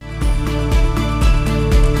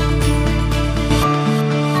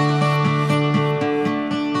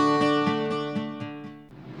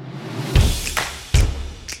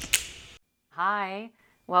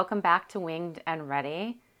Welcome back to Winged and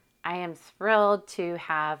Ready. I am thrilled to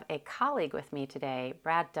have a colleague with me today,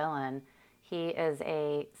 Brad Dillion. He is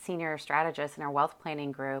a senior strategist in our wealth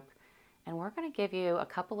planning group, and we're going to give you a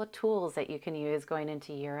couple of tools that you can use going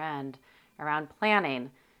into year end around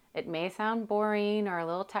planning. It may sound boring or a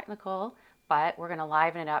little technical, but we're going to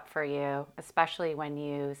liven it up for you, especially when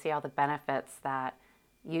you see all the benefits that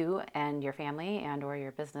you and your family and or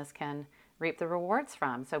your business can reap the rewards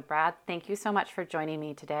from. So Brad, thank you so much for joining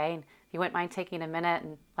me today. And if you wouldn't mind taking a minute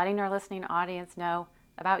and letting our listening audience know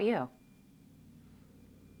about you.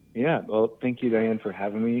 Yeah, well, thank you, Diane, for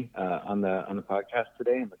having me on the podcast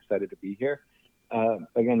today. I'm excited to be here.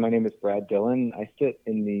 Again, my name is Brad Dillion. I sit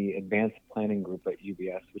in the Advanced Planning Group at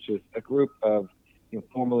UBS, which is a group of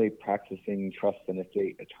formerly practicing trust and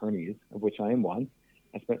estate attorneys, of which I am one.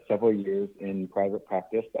 I spent several years in private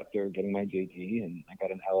practice after getting my JD, and I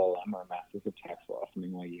got an LLM, or a Master's of Tax Law, from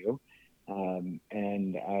NYU.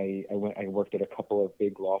 And I worked at a couple of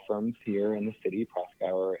big law firms here in the city,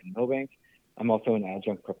 Proskauer and Milbank. I'm also an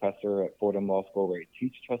adjunct professor at Fordham Law School, where I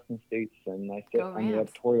teach trust and estates, and I sit on the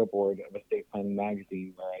editorial board of Estate Planning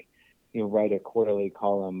Magazine, where I write a quarterly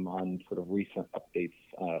column on sort of recent updates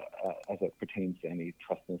as it pertains to any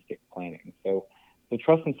trust and estate planning. So the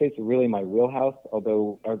trust and estates are really my wheelhouse,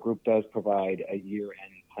 although our group does provide a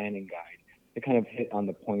year-end planning guide to kind of hit on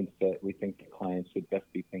the points that we think the clients should best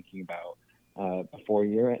be thinking about before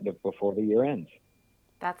the year ends.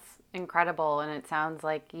 That's incredible. And it sounds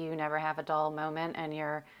like you never have a dull moment and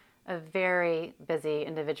you're a very busy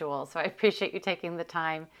individual. So I appreciate you taking the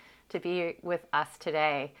time to be with us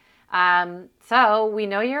today. So we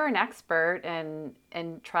know you're an expert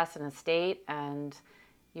in trust and estate, and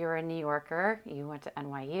you're a New Yorker. You went to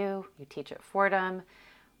NYU, you teach at Fordham.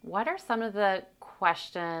 What are some of the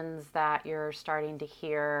questions that you're starting to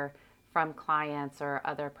hear from clients or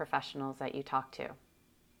other professionals that you talk to?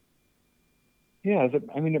 Yeah, as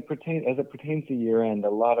it pertains to year end, a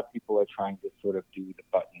lot of people are trying to sort of do the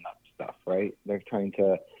button up stuff, right? They're trying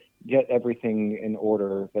to get everything in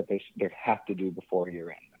order that they have to do before year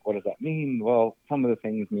end. What does that mean? Well, some of the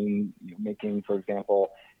things mean making, for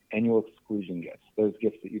example, annual exclusion gifts. Those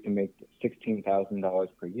gifts that you can make $16,000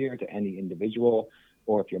 per year to any individual,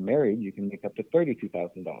 or if you're married, you can make up to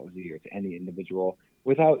 $32,000 a year to any individual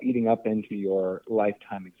without eating up into your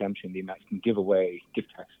lifetime exemption, the amount you can give away gift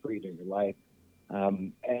tax free during your life.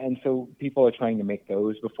 And so people are trying to make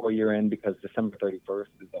those before year end because December 31st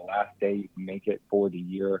is the last day you can make it for the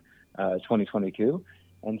year 2022.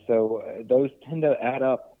 And so those tend to add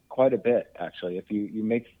up quite a bit, actually. If you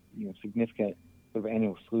make significant sort of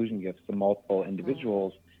annual exclusion gifts to multiple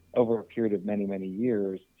individuals over a period of many, many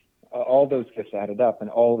years, all those gifts added up, and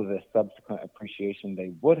all of the subsequent appreciation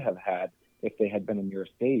they would have had if they had been in your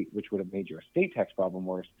estate, which would have made your estate tax problem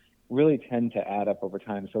worse, really tend to add up over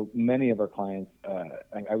time. So many of our clients,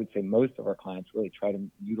 I would say most of our clients, really try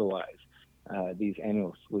to utilize these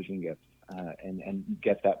annual exclusion gifts and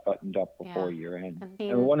get that buttoned up before year end.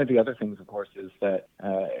 And one of the other things, of course, is that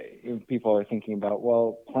people are thinking about,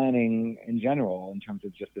 well, planning in general in terms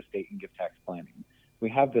of just estate and gift tax planning. We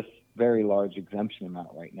have this very large exemption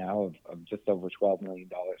amount right now of just over $12 million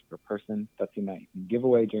per person. That's the amount you can give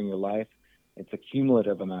away during your life. It's a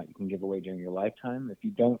cumulative amount you can give away during your lifetime. If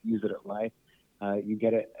you don't use it at life, you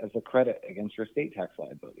get it as a credit against your estate tax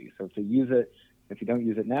liability. So to use it, if you don't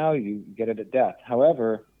use it now, you get it at death.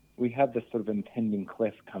 However, we have this sort of impending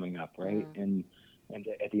cliff coming up, right? And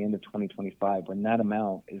at the end of 2025, when that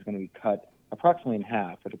amount is going to be cut approximately in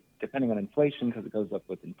half, depending on inflation, because it goes up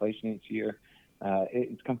with inflation each year.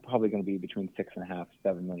 It's probably going to be between $6.5 to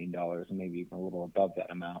 $7 million, and maybe even a little above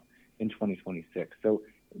that amount in 2026. So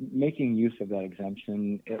making use of that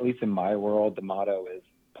exemption, at least in my world, the motto is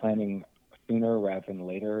planning sooner rather than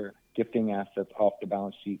later. Gifting assets off the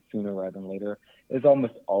balance sheet sooner rather than later is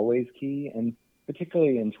almost always key. And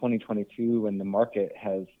particularly in 2022, when the market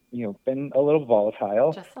has been a little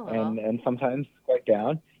volatile and sometimes quite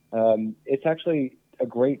down, it's actually a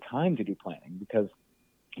great time to do planning because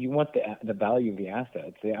you want the value of the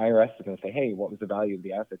assets. The IRS is going to say, hey, what was the value of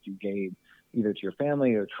the assets you gave either to your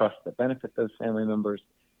family or trust that benefit those family members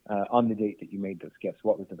on the date that you made those gifts?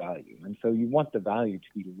 What was the value? And so you want the value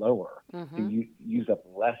to be lower, to use up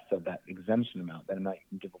less of that exemption amount, that amount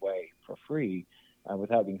you can give away for free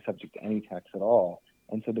without being subject to any tax at all.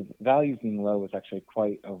 And so the value being low is actually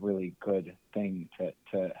quite a really good thing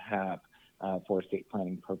to have for estate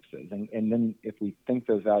planning purposes. And then if we think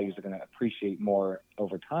those values are going to appreciate more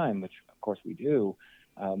over time, which of course we do,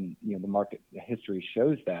 the market history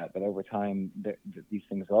shows that over time these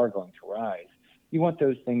things are going to rise. You want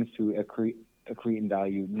those things to accrete in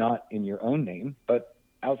value, not in your own name, but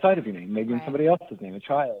outside of your name, maybe in Right. somebody else's name, a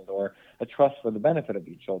child, or a trust for the benefit of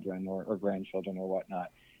your children or grandchildren or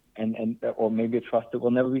whatnot, and or maybe a trust that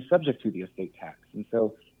will never be subject to the estate tax. And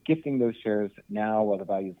so gifting those shares now while the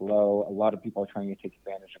value is low, a lot of people are trying to take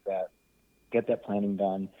advantage of that, get that planning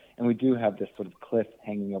done. And we do have this sort of cliff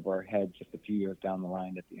hanging over our head just a few years down the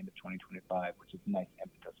line at the end of 2025, which is a nice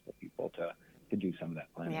impetus for people to do some of that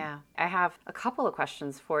planning. Yeah. I have a couple of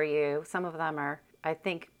questions for you. Some of them are, I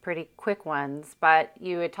think, pretty quick ones, but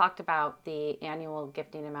you had talked about the annual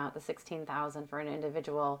gifting amount, the 16,000 for an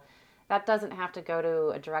individual. That doesn't have to go to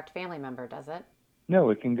a direct family member, does it? No,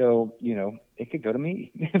 it can go, it could go to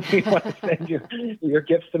me. If you want to send your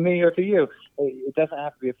gifts to me or to you, it doesn't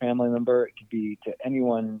have to be a family member. It could be to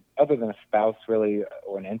anyone other than a spouse, really,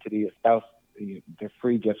 or an entity. A spouse, they're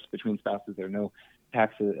free gifts between spouses. There are no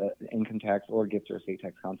taxes, income tax or gifts or estate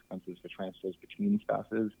tax consequences for transfers between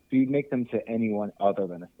spouses. So you make them to anyone other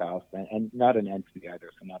than a spouse and not an entity either.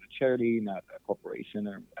 So not a charity, not a corporation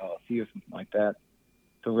or LLC or something like that.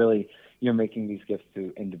 So really, you're making these gifts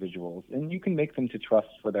to individuals, and you can make them to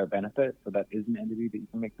trusts for their benefit. So that is an entity that you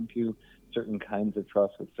can make them to. Certain kinds of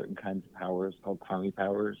trusts with certain kinds of powers, called crummy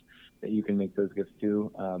powers, that you can make those gifts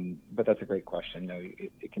to. But that's a great question. No,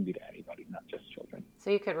 it can be to anybody, not just children.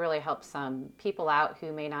 So you could really help some people out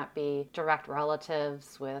who may not be direct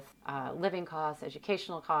relatives with living costs,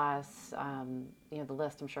 educational costs. The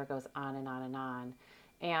list, I'm sure, goes on and on and on.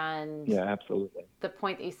 And yeah, absolutely. The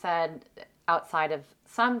point that you said, outside of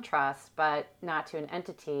some trust, but not to an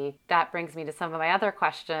entity, that brings me to some of my other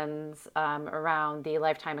questions around the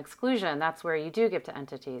lifetime exclusion. That's where you do give to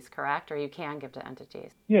entities, correct? Or you can give to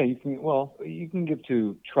entities? Yeah, you can give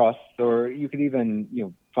to trusts, or you could even,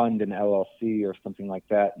 fund an LLC or something like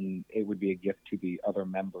that, and it would be a gift to the other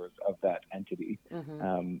members of that entity.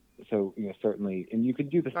 Mm-hmm. So, certainly, and you could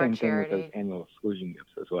do the same thing with those annual exclusion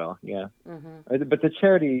gifts as well. Yeah. Mm-hmm. But the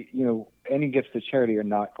charity, any gifts to charity are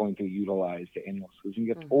not going to utilize the annual exclusion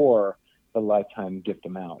gift Mm-hmm. or the lifetime gift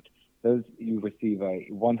amount. Those, you receive a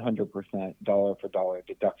 100% dollar for dollar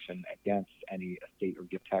deduction against any estate or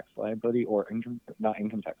gift tax liability, or not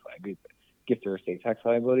income tax liability, but gift or estate tax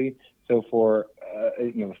liability. So for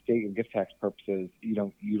estate or gift tax purposes, you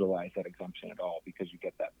don't utilize that exemption at all because you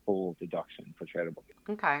get that full deduction for charitable gifts.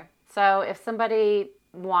 Okay. So if somebody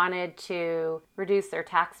wanted to reduce their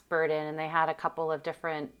tax burden and they had a couple of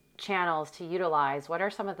different channels to utilize, what are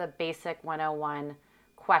some of the basic 101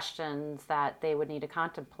 questions that they would need to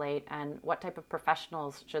contemplate, and what type of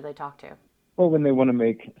professionals should they talk to? Well, when they want to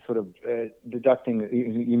make sort of deducting,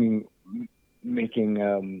 you mean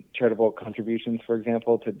making charitable contributions, for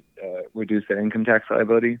example, to reduce their income tax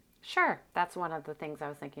liability? Sure. That's one of the things I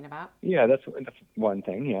was thinking about. Yeah, that's one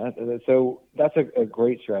thing, yeah. So that's a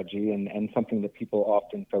great strategy and something that people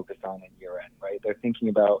often focus on in year end, right? They're thinking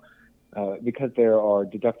about, because there are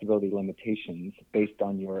deductibility limitations based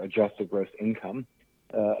on your adjusted gross income,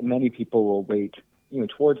 many people will wait,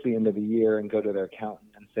 towards the end of the year and go to their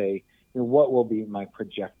accountant and say, what will be my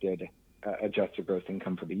projected adjusted gross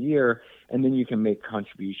income for the year, and then you can make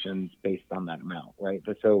contributions based on that amount, right?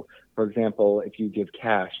 So, for example, if you give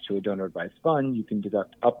cash to a donor advised fund, you can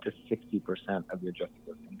deduct up to 60% of your adjusted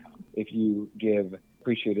gross income. If you give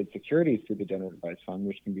appreciated securities to the donor advised fund,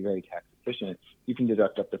 which can be very tax efficient, you can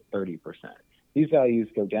deduct up to 30%. These values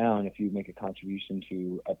go down if you make a contribution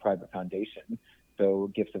to a private foundation.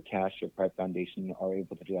 So gifts of cash to a private foundation are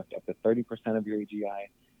able to deduct up to 30% of your AGI,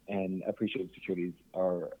 and appreciated securities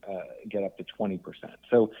get up to 20%.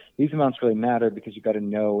 So these amounts really matter because you've got to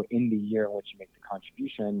know in the year in which you make the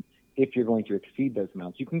contribution if you're going to exceed those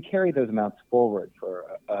amounts. You can carry those amounts forward for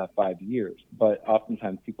 5 years, but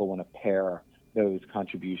oftentimes people want to pair those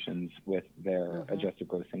contributions with their adjusted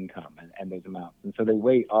gross income and those amounts. And so they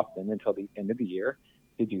wait often until the end of the year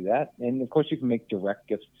to do that. And of course, you can make direct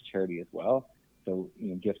gifts to charity as well. So,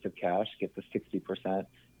 gifts of cash get to 60%,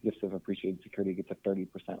 gifts of appreciated security get to 30%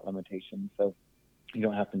 limitation. So you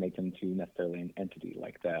don't have to make them to necessarily an entity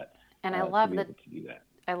like that. And I love to be able to do that.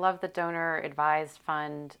 I love the donor advised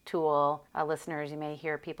fund tool. Listeners, you may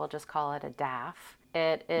hear people just call it a DAF.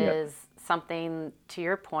 It is something, to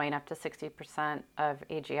your point, up to 60% of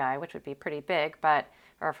AGI, which would be pretty big,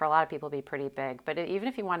 or for a lot of people be pretty big. But even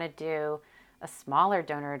if you want to do a smaller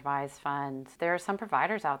donor advised fund, there are some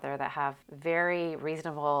providers out there that have very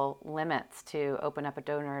reasonable limits to open up a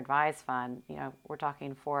donor advised fund. We're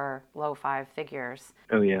talking for low 5 figures.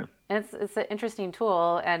 Oh, yeah. And it's an interesting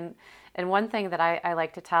tool. And one thing that I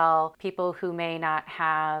like to tell people who may not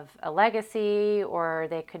have a legacy, or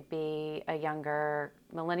they could be a younger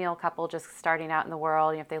millennial couple just starting out in the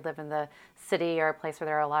world, if they live in the city or a place where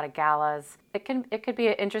there are a lot of galas, it could be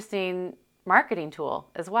an interesting marketing tool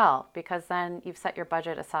as well, because then you've set your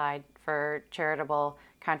budget aside for charitable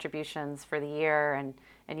contributions for the year, and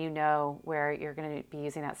you know where you're going to be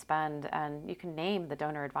using that spend, and you can name the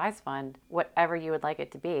donor advised fund whatever you would like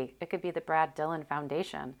it to be. It could be the Brad Dillion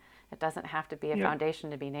Foundation. It doesn't have to be a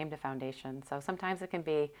foundation to be named a foundation. So sometimes it can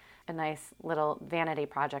be a nice little vanity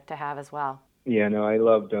project to have as well. Yeah, no, I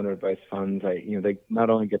love donor advised funds. They not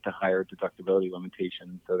only get the higher deductibility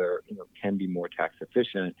limitations, so they're, can be more tax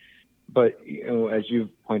efficient, but, as you've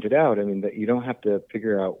pointed out, I mean, that you don't have to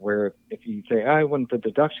figure out where, if you say, I want the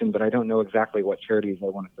deduction, but I don't know exactly what charities I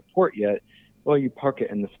want to support yet. Well, you park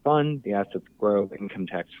it in this fund, the assets grow income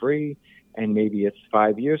tax free, and maybe it's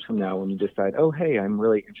 5 years from now when you decide, oh, hey, I'm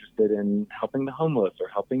really interested in helping the homeless or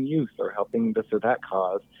helping youth or helping this or that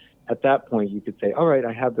cause. At that point, you could say, all right,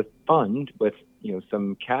 I have this fund with,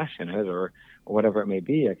 some cash in it or whatever it may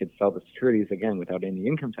be. I could sell the securities again without any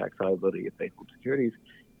income tax liability if they hold securities.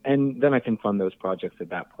 And then I can fund those projects at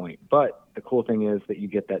that point. But the cool thing is that you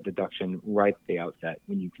get that deduction right at the outset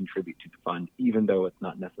when you contribute to the fund, even though it's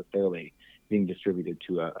not necessarily being distributed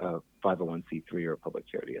to a 501c3 or a public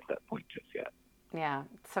charity at that point just yet. Yeah,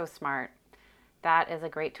 so smart. That is a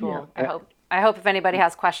great tool. Yeah. I hope if anybody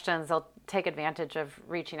has questions, they'll take advantage of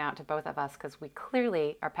reaching out to both of us, because we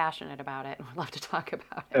clearly are passionate about it and would love to talk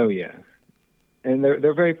about it. Oh, yeah. And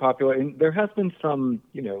they're very popular. And there has been some,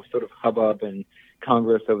 sort of hubbub in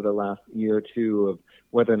Congress over the last year or two of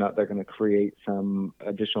whether or not they're going to create some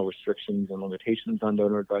additional restrictions and limitations on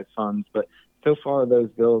donor advised funds. But so far, those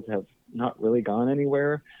bills have not really gone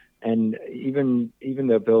anywhere. And even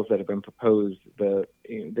the bills that have been proposed,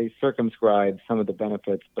 they circumscribe some of the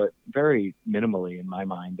benefits, but very minimally in my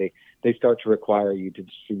mind. They start to require you to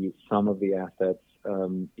distribute some of the assets,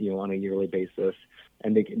 on a yearly basis,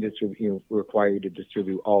 and they can require you to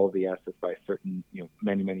distribute all of the assets by a certain,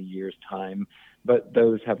 many years time. But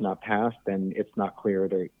those have not passed, and it's not clear,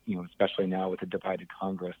 especially now with a divided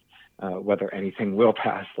Congress, whether anything will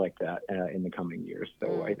pass like that in the coming years.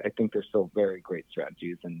 So I think they're still very great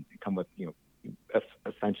strategies and come with,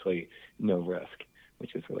 essentially no risk,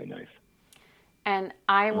 which is really nice. And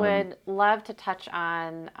I would love to touch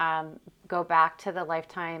on, go back to the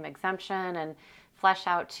lifetime exemption and flesh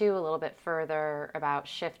out too a little bit further about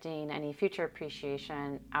shifting any future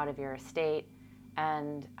appreciation out of your estate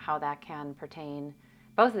and how that can pertain.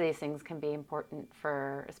 Both of these things can be important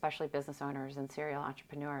for especially business owners and serial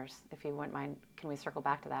entrepreneurs. If you wouldn't mind, can we circle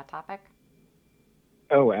back to that topic?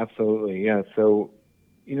 Oh, absolutely. Yeah. So,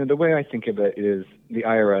 the way I think of it is the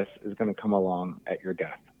IRS is going to come along at your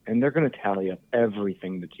death, and they're going to tally up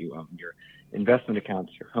everything that you own, your investment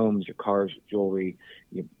accounts, your homes, your cars, your jewelry,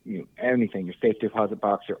 anything, your safe deposit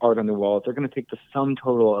box, your art on the walls. They're going to take the sum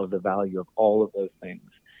total of the value of all of those things.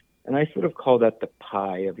 And I sort of call that the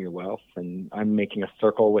pie of your wealth. And I'm making a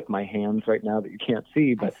circle with my hands right now that you can't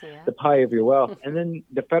see, but the pie of your wealth. And then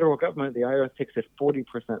the federal government, the IRS, takes a 40%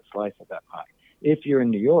 slice of that pie. If you're in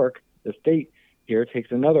New York, the state here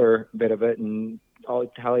takes another bit of it, and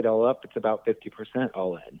tallied all up, it's about 50%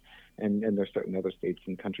 all in. And there's certain other states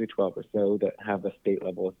in the country, 12 or so, that have a state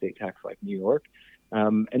level estate tax like New York.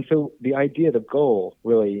 And so the idea, the goal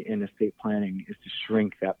really in estate planning is to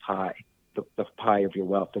shrink that pie, the pie of your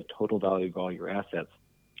wealth, the total value of all your assets,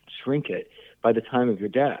 shrink it by the time of your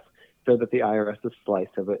death so that the IRS's slice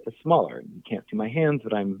of it is smaller. You can't see my hands,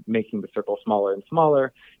 but I'm making the circle smaller and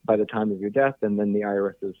smaller by the time of your death, and then the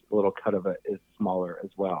IRS's little cut of it is smaller as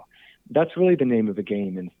well. That's really the name of the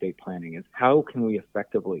game in estate planning, is how can we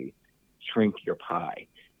effectively shrink your pie?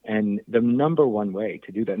 And the number one way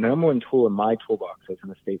to do that, number one tool in my toolbox as an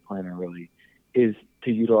estate planner really, is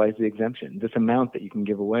to utilize the exemption, this amount that you can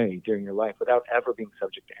give away during your life without ever being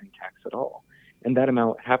subject to any tax at all. And that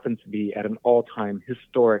amount happens to be at an all-time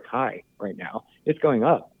historic high right now. It's going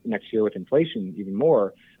up next year with inflation even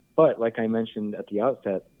more. But like I mentioned at the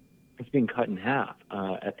outset, it's being cut in half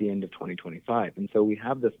at the end of 2025. And so we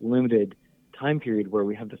have this limited time period where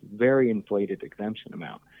we have this very inflated exemption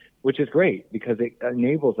amount, which is great because it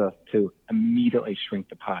enables us to immediately shrink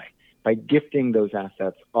the pie by gifting those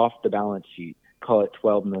assets off the balance sheet. Call it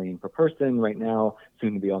 $12 million per person right now,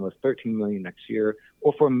 soon to be almost $13 million next year.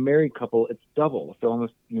 Or for a married couple, it's double, so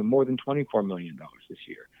almost more than $24 million this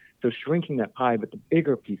year. So shrinking that pie, but the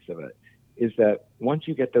bigger piece of it is that once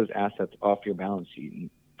you get those assets off your balance sheet, and,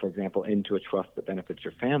 for example, into a trust that benefits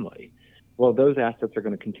your family, well, those assets are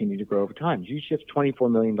going to continue to grow over time. You shift $24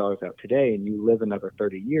 million out today and you live another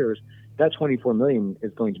 30 years, that $24 million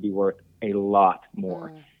is going to be worth a lot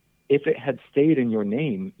more. If it had stayed in your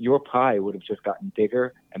name, your pie would have just gotten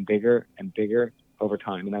bigger and bigger and bigger over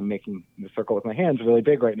time. And I'm making the circle with my hands really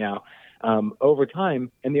big right now. Over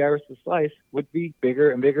time, and the IRS's slice would be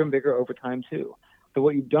bigger and bigger and bigger over time too. So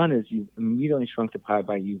what you've done is you've immediately shrunk the pie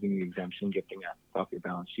by using the exemption, gifting assets off your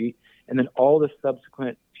balance sheet. And then all the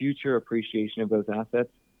subsequent future appreciation of those assets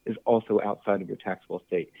is also outside of your taxable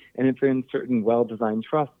estate. And if they're in certain well-designed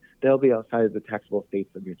trusts, they'll be outside of the taxable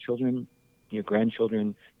estates of your children, your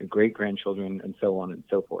grandchildren, your great-grandchildren, and so on and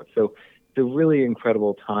so forth. So it's a really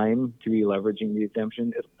incredible time to be leveraging the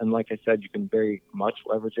exemption. And like I said, you can very much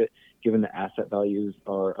leverage it given the asset values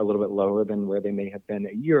are a little bit lower than where they may have been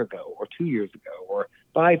a year ago or 2 years ago or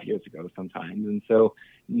 5 years ago sometimes. And so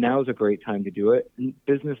now is a great time to do it. And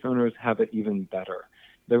business owners have it even better.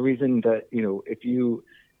 The reason that,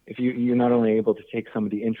 if you're not only able to take some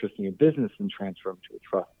of the interest in your business and transfer them to a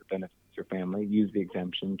trust that benefits your family, use the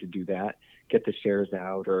exemption to do that, get the shares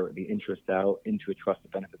out or the interest out into a trust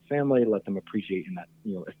that benefits family, let them appreciate in that,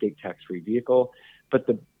 estate tax-free vehicle. But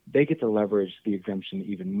they get to leverage the exemption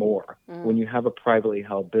even more. When you have a privately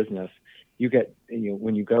held business, you get,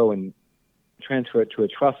 when you go and transfer it to a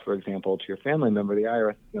trust, for example, to your family member, the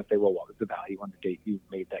IRS is going to say, well, what was the value on the date you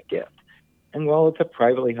made that gift? And while it's a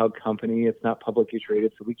privately held company, it's not publicly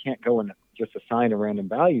traded, so we can't go and just assign a random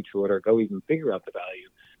value to it or go even figure out the value.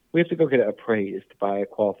 We have to go get it appraised by a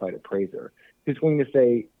qualified appraiser who's going to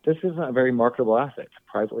say, this isn't a very marketable asset. It's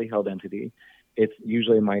a privately held entity. It's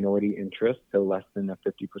usually a minority interest, so less than a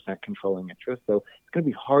 50% controlling interest. So it's going to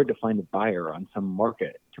be hard to find a buyer on some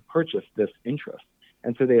market to purchase this interest.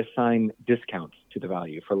 And so they assign discounts to the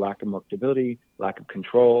value for lack of marketability, lack of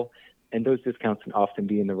control. And those discounts can often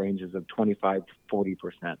be in the ranges of 25 to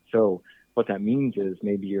 40%. So what that means is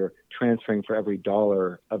maybe you're transferring for every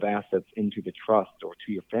dollar of assets into the trust or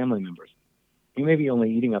to your family members. You may be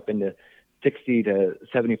only eating up into 60 to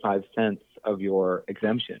 75 cents of your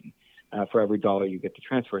exemption for every dollar you get to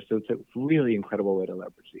transfer. So it's a really incredible way to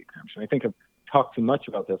leverage the exemption. I think I've talked too much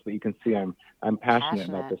about this, but you can see I'm passionate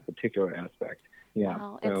about this particular aspect. Yeah.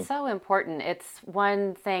 Well, it's so important. It's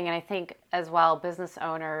one thing, and I think as well, business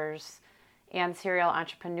owners and serial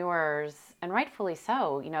entrepreneurs, and rightfully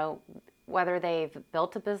so, whether they've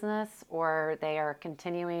built a business or they are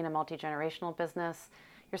continuing a multi-generational business,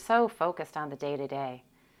 you're so focused on the day-to-day.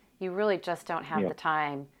 You really just don't have the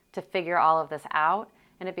time to figure all of this out.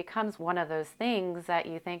 And it becomes one of those things that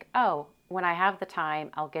you think, oh, when I have the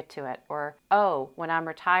time, I'll get to it. Or, oh, when I'm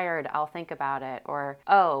retired, I'll think about it. Or,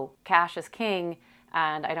 oh, cash is king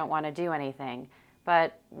and I don't want to do anything.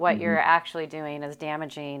 But what you're actually doing is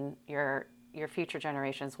damaging your future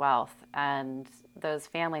generation's wealth. And those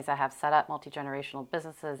families that have set up multi-generational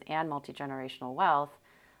businesses and multi-generational wealth,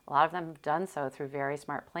 a lot of them have done so through very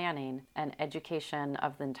smart planning and education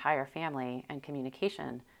of the entire family and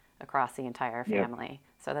communication across the entire family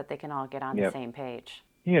so that they can all get on the same page.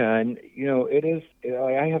 Yeah, and it is.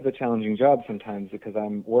 I have a challenging job sometimes because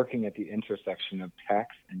I'm working at the intersection of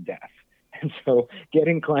tax and death, and so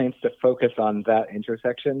getting clients to focus on that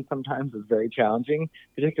intersection sometimes is very challenging,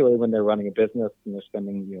 particularly when they're running a business and they're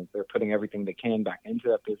spending, they're putting everything they can back into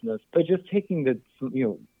that business. But just taking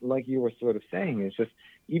like you were sort of saying, is just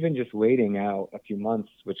even just waiting out a few months,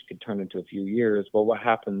 which could turn into a few years. Well, what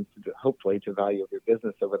happens, hopefully, to the value of your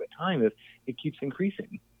business over the time is it keeps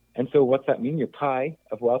increasing. And so what's that mean? Your pie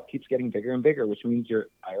of wealth keeps getting bigger and bigger, which means your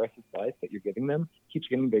IRS slice that you're giving them keeps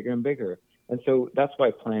getting bigger and bigger. And so that's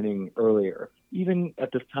why planning earlier, even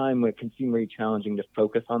at this time when it can seem very challenging to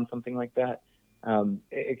focus on something like that,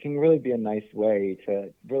 it can really be a nice way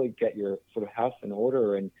to really get your sort of house in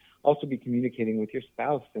order and also be communicating with your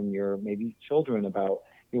spouse and your maybe children about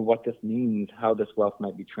what this means, how this wealth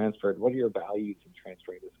might be transferred, what are your values in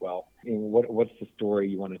transferring this wealth, what's the story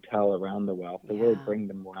you want to tell around the wealth to really bring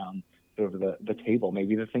them around sort of the table,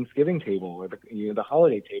 maybe the Thanksgiving table or the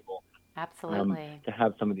holiday table. Absolutely. To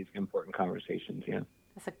have some of these important conversations,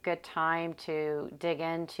 It's a good time to dig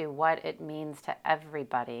into what it means to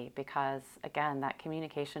everybody because, again, that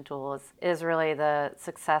communication tool is really the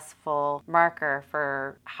successful marker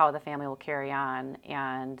for how the family will carry on.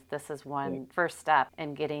 And this is one first step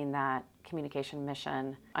in getting that communication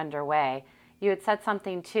mission underway. You had said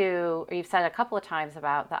something too, or you've said a couple of times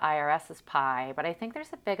about the IRS's pie, but I think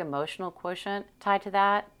there's a big emotional quotient tied to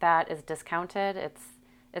that is discounted.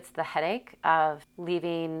 It's the headache of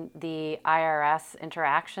leaving the IRS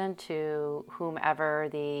interaction to whomever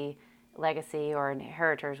the legacy or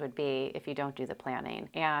inheritors would be if you don't do the planning.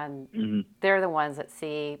 And they're the ones that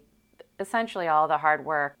see essentially all the hard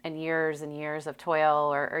work and years of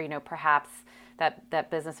toil or perhaps that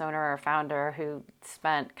business owner or founder who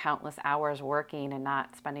spent countless hours working and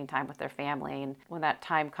not spending time with their family. And when that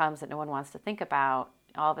time comes that no one wants to think about,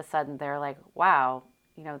 all of a sudden they're like, wow,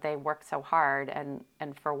 they worked so hard, and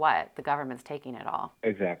for what? The government's taking it all.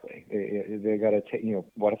 Exactly. They got to take,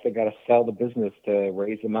 what if they got to sell the business to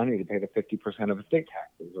raise the money to pay the 50% of estate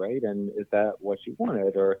taxes, right? And is that what you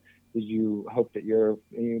wanted? Or did you hope that your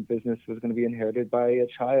business was going to be inherited by a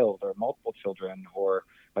child or multiple children or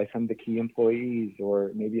by some of the key employees,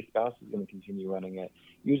 or maybe a spouse is going to continue running it?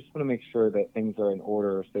 You just want to make sure that things are in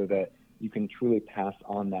order so that you can truly pass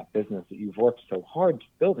on that business that you've worked so hard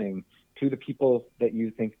building to the people that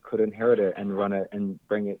you think could inherit it and run it and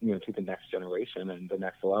bring it, to the next generation and the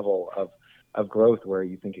next level of growth where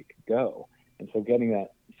you think it could go. And so getting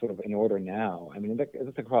that sort of in order now, I mean,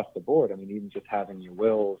 that's across the board. I mean, even just having your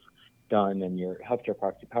wills done and your healthcare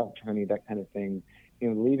proxy power attorney, that kind of thing,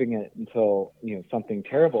 leaving it until, something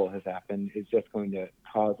terrible has happened is just going to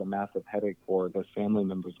cause a massive headache for those family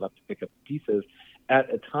members left to pick up the pieces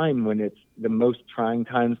at a time when it's the most trying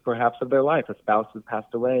times perhaps of their life. A spouse has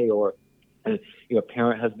passed away, or a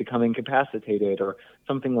parent has become incapacitated, or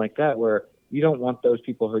something like that, where you don't want those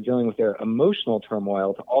people who are dealing with their emotional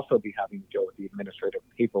turmoil to also be having to deal with the administrative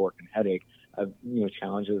paperwork and headache of,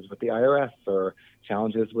 challenges with the IRS or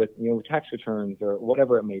challenges with, tax returns or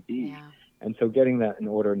whatever it may be. Yeah. And so getting that in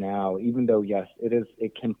order now, even though, yes,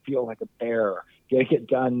 it can feel like a bear, getting it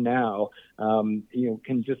done now,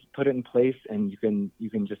 can just put it in place, and you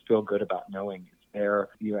can just feel good about knowing it's there.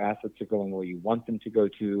 Your assets are going where you want them to go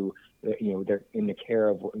to. They're in the care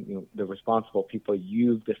of, the responsible people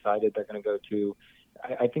you've decided they're going to go to.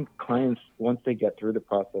 I think clients, once they get through the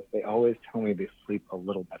process, they always tell me they sleep a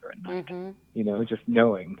little better at night, just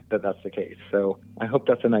knowing that that's the case. So I hope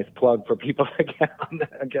that's a nice plug for people to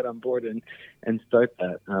get on board and start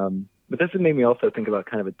that. But this has made me also think about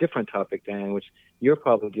kind of a different topic, Dan, which you're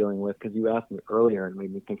probably dealing with, because you asked me earlier and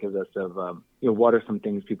made me think of this of, what are some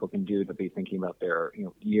things people can do to be thinking about their,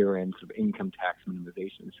 year-end sort of income tax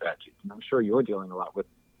minimization strategies. And I'm sure you're dealing a lot with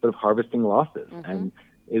sort of harvesting losses. And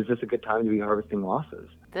is this a good time to be harvesting losses?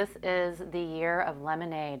 This is the year of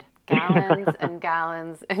lemonade. Gallons and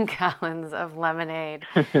gallons and gallons of lemonade.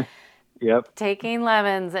 Yep. Taking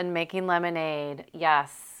lemons and making lemonade.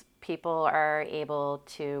 Yes, people are able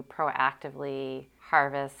to proactively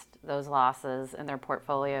harvest those losses in their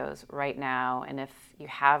portfolio's right now. And if you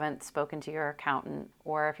haven't spoken to your accountant,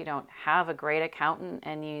 or if you don't have a great accountant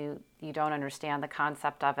and you don't understand the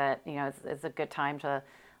concept of it, it's a good time to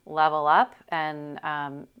level up and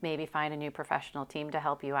maybe find a new professional team to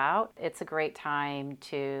help you out. It's a great time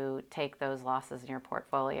to take those losses in your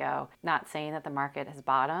portfolio. Not saying that the market has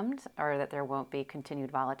bottomed or that there won't be continued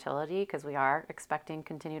volatility, because we are expecting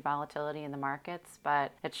continued volatility in the markets,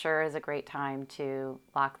 but it sure is a great time to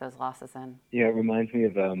lock those losses in. Yeah, it reminds me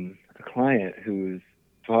of a client whose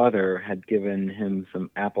father had given him some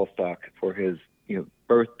Apple stock for his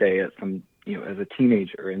birthday at some as a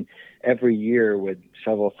teenager, and every year would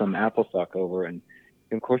shovel some Apple stock over. And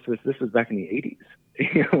of course, this was back in the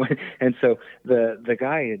 80s. And so the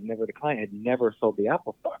client had never sold the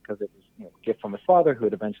Apple stock, because it was a gift from his father, who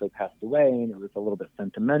had eventually passed away, and it was a little bit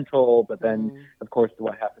sentimental. But then, of course,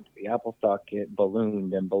 what happened to the Apple stock, it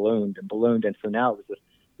ballooned and ballooned and ballooned. And so now it was this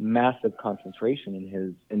massive concentration in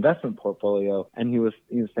his investment portfolio. And he was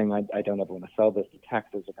saying, I don't ever want to sell this. The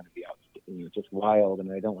taxes are going to be out, just wild,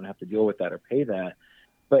 and I don't want to have to deal with that or pay that.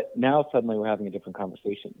 But now suddenly we're having a different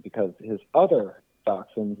conversation, because his other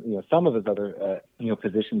stocks and some of his other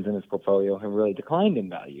positions in his portfolio have really declined in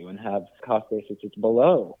value and have cost basis that's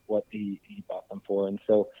below what he bought them for. And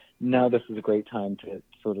so now this is a great time to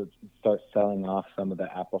sort of start selling off some of the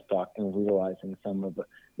Apple stock and realizing some of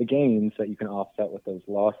the gains that you can offset with those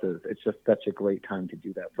losses. It's just such a great time to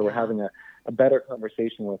do that. So we're having a better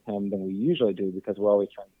conversation with him than we usually do, because we're always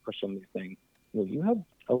trying to push him these things. You have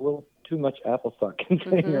a little too much Apple stock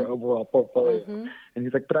in your overall portfolio. And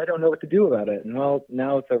he's like, but I don't know what to do about it. And well,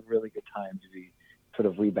 now it's a really good time to be sort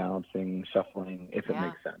of rebalancing, shuffling, if it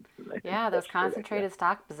makes sense. Yeah, those concentrated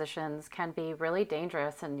stock positions can be really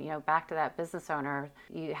dangerous. And, back to that business owner,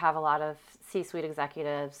 you have a lot of C-suite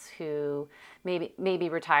executives who may be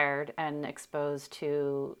retired and exposed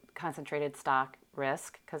to concentrated stock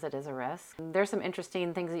risk, because it is a risk. There's some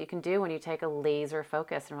interesting things that you can do when you take a laser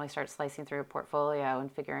focus and really start slicing through a portfolio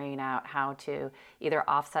and figuring out how to either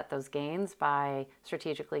offset those gains by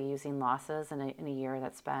strategically using losses in a year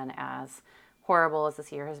that's been as horrible as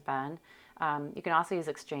this year has been. You can also use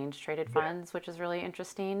exchange traded funds, which is really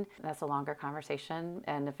interesting. That's a longer conversation.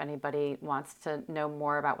 And if anybody wants to know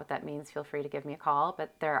more about what that means, feel free to give me a call.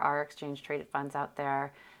 But there are exchange traded funds out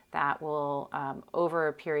there that will, over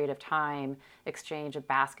a period of time, exchange a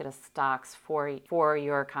basket of stocks for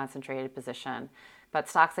your concentrated position. But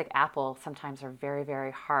stocks like Apple sometimes are very,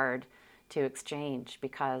 very hard to exchange,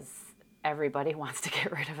 because everybody wants to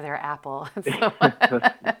get rid of their Apple. That's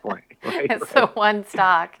the point, right? It's the one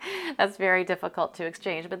stock that's very difficult to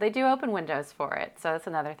exchange, but they do open windows for it. So that's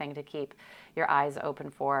another thing to keep your eyes open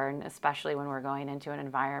for, and especially when we're going into an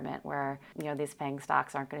environment where, these FANG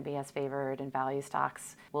stocks aren't going to be as favored and value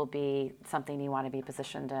stocks will be something you want to be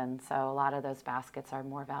positioned in. So a lot of those baskets are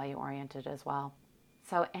more value oriented as well.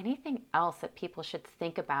 So anything else that people should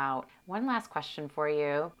think about? One last question for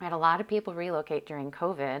you. We had a lot of people relocate during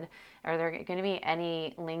COVID. Are there going to be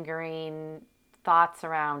any lingering thoughts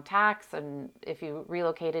around tax, and if you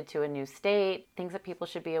relocated to a new state, things that people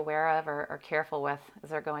should be aware of or careful with as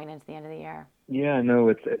they're going into the end of the year? Yeah, no,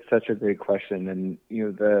 it's such a great question, and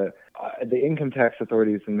the income tax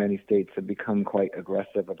authorities in many states have become quite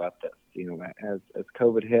aggressive about this. As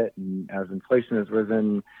COVID hit and as inflation has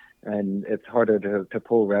risen, and it's harder to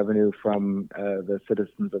pull revenue from the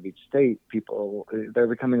citizens of each state, they're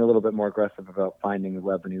becoming a little bit more aggressive about finding the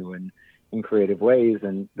revenue in creative ways.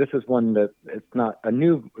 And this is one that it's not a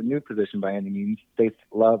new position by any means. States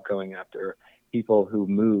love going after people who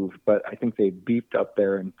move, but I think they beefed up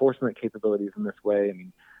their enforcement capabilities in this way. I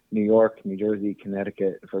mean, New York, New Jersey,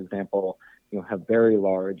 Connecticut, for example, have very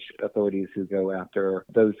large authorities who go after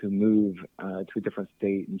those who move to a different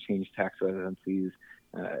state and change tax residencies.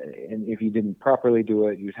 And if you didn't properly do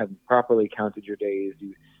it, you haven't properly counted your days,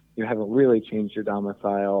 you haven't really changed your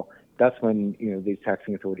domicile, that's when these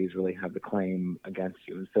taxing authorities really have the claim against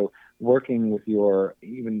you. And so working with your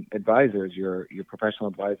even advisors, your professional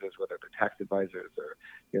advisors, whether they're tax advisors or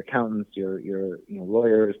your accountants, your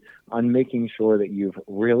lawyers, on making sure that you've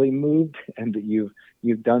really moved and that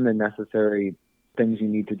you've done the necessary things you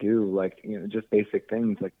need to do, like just basic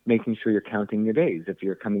things like making sure you're counting your days. If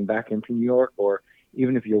you're coming back into New York, or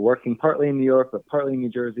even if you're working partly in New York but partly in New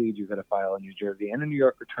Jersey, you've got to file a New Jersey and a New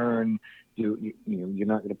York return. You're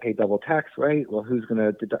not going to pay double tax, right? Well, who's going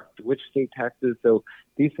to deduct which state taxes? So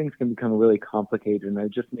these things can become really complicated, and I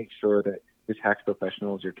just make sure that your tax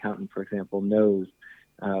professionals, your accountant, for example, knows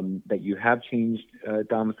that you have changed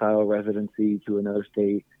domicile residency to another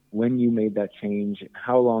state, when you made that change,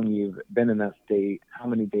 how long you've been in that state, how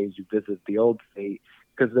many days you visited the old state,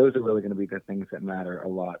 because those are really going to be the things that matter a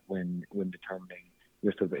lot when determining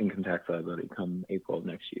your sort of income tax liability come April of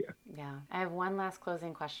next year. Yeah. I have one last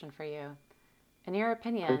closing question for you. In your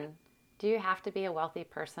opinion, Please. Do you have to be a wealthy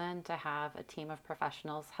person to have a team of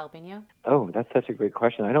professionals helping you? Oh, that's such a great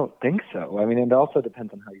question. I don't think so. I mean, it also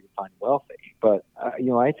depends on how you define wealthy. But,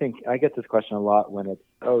 I think I get this question a lot when it's,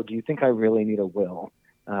 do you think I really need a will?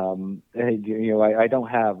 I don't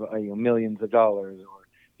have millions of dollars, or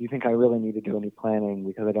do you think I really need to do any planning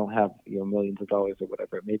because I don't have millions of dollars or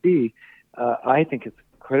whatever it may be? I think it's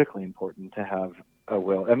critically important to have a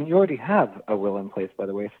will. I mean, you already have a will in place, by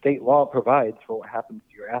the way. State law provides for what happens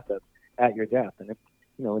to your assets at your death. And if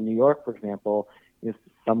in New York, for example,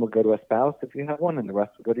 some will go to a spouse if you have one, and the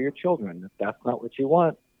rest will go to your children. If that's not what you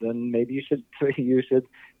want, then maybe you should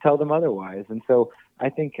tell them otherwise. And so I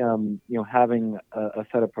think having a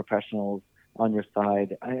set of professionals on your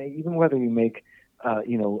side, even whether you make a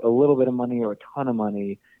little bit of money or a ton of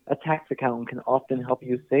money, a tax accountant can often help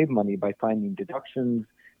you save money by finding deductions,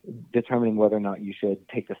 determining whether or not you should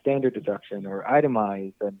take the standard deduction or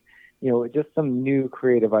itemize, and just some new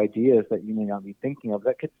creative ideas that you may not be thinking of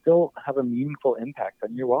that could still have a meaningful impact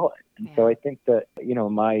on your wallet. And so I think that,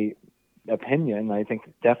 my opinion, I think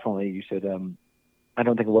definitely you should, I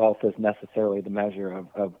don't think wealth is necessarily the measure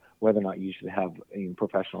of whether or not you should have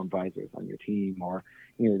professional advisors on your team, or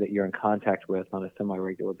that you're in contact with on a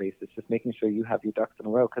semi-regular basis. Just making sure you have your ducks in a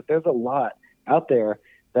row, because there's a lot out there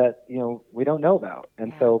that we don't know about,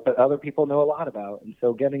 and so but other people know a lot about. And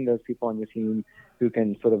so getting those people on your team who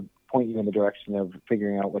can sort of point you in the direction of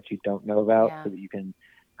figuring out what you don't know about, so that you can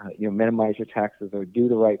minimize your taxes or do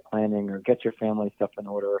the right planning or get your family stuff in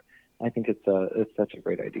order. I think it's such a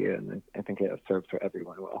great idea, and I think it serves for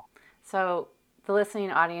everyone well. So the listening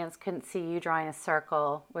audience couldn't see you drawing a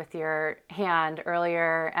circle with your hand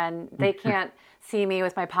earlier, and they can't see me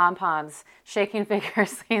with my pom-poms shaking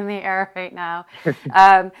vigorously in the air right now.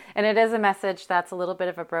 And it is a message that's a little bit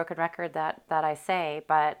of a broken record that I say,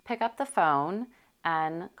 but pick up the phone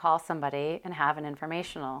and call somebody and have an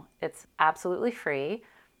informational. It's absolutely free.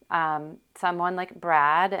 Someone like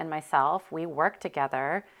Brad and myself, we work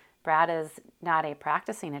together. Brad is not a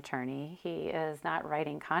practicing attorney. He is not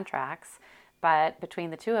writing contracts. But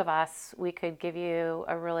between the two of us, we could give you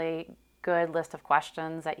a really good list of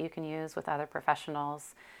questions that you can use with other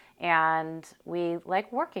professionals. And we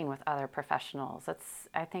like working with other professionals.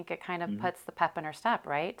 I think it kind of puts the pep in our step,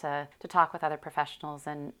 right? To talk with other professionals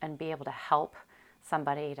and be able to help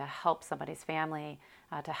somebody, to help somebody's family,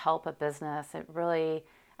 to help a business. It really,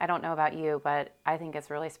 I don't know about you, but I think it's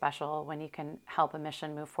really special when you can help a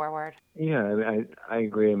mission move forward. Yeah, I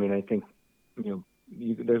agree. I mean, I think,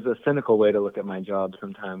 there's a cynical way to look at my job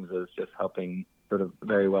sometimes as just helping sort of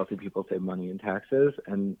very wealthy people save money in taxes.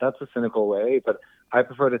 And that's a cynical way, but I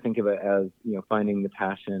prefer to think of it as, finding the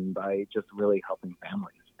passion by just really helping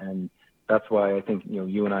families. And that's why I think,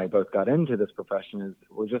 you and I both got into this profession is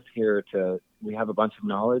we're just here we have a bunch of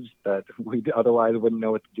knowledge that we otherwise wouldn't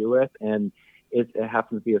know what to do with. And it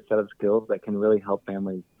happens to be a set of skills that can really help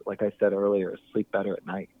families, like I said earlier, sleep better at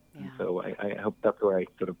night. Yeah. And so I hope that's where I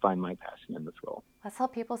sort of find my passion in this role. Let's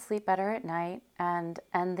help people sleep better at night and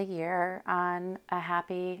end the year on a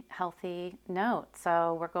happy, healthy note.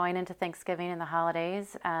 So we're going into Thanksgiving and the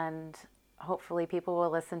holidays, and hopefully people will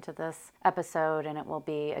listen to this episode and it will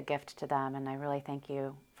be a gift to them. And I really thank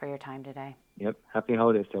you for your time today. Yep. Happy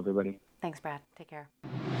holidays to everybody. Thanks, Brad. Take care.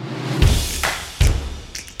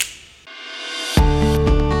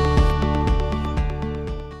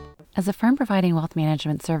 As a firm providing wealth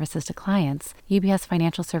management services to clients, UBS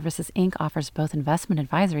Financial Services, Inc. offers both investment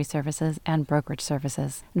advisory services and brokerage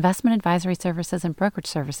services. Investment advisory services and brokerage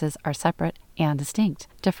services are separate and distinct,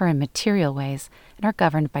 differ in material ways, and are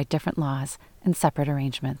governed by different laws and separate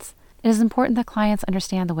arrangements. It is important that clients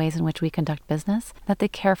understand the ways in which we conduct business, and that they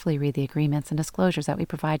carefully read the agreements and disclosures that we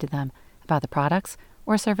provide to them about the products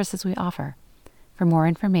or services we offer. For more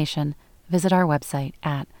information, visit our website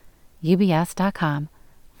at ubs.com/working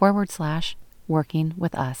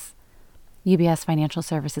with us. UBS Financial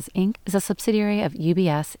Services, Inc. is a subsidiary of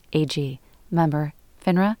UBS AG, member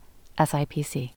FINRA SIPC.